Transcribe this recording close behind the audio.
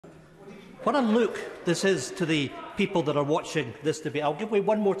What a look this is to the people that are watching this debate. I'll give way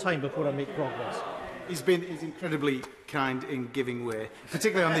one more time before I make progress. He's incredibly kind in giving way,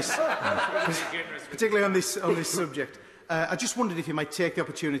 particularly on this, subject. I just wondered if you might take the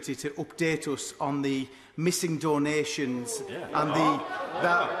opportunity to update us on the missing donations and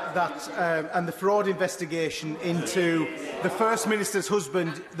the fraud investigation into the First Minister's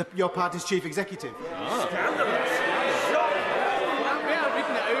husband, your party's chief executive.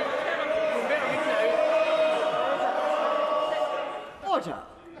 Order.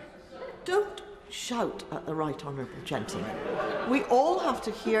 Don't shout at the right honourable gentleman. We all have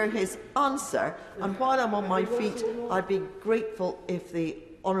to hear his answer, and while I'm on my feet, I'd be grateful if the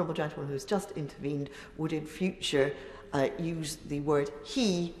honourable gentleman who's just intervened would in future use the word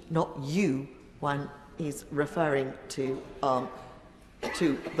he, not you, when he's referring to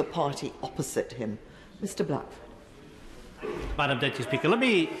the party opposite him. Mr Blackford. Madam Deputy Speaker, let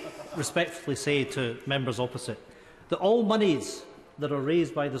me respectfully say to members opposite that all monies that are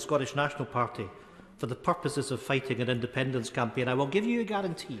raised by the Scottish National Party for the purposes of fighting an independence campaign, I will give you a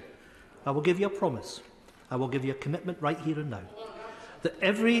guarantee, I will give you a promise, I will give you a commitment right here and now, that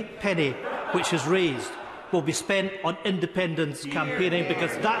every penny which is raised will be spent on independence campaigning,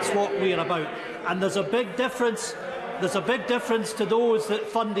 because that's what we are about. And there's a big difference. There's a big difference to those that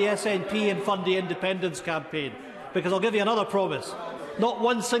fund the SNP and fund the independence campaign. Because I'll give you another promise. Not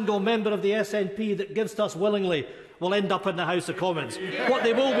one single member of the SNP that gives to us willingly will end up in the House of Commons. What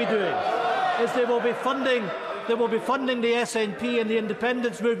they will be doing is they will be funding the SNP and the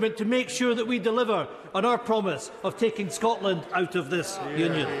independence movement to make sure that we deliver on our promise of taking Scotland out of this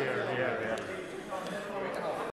union.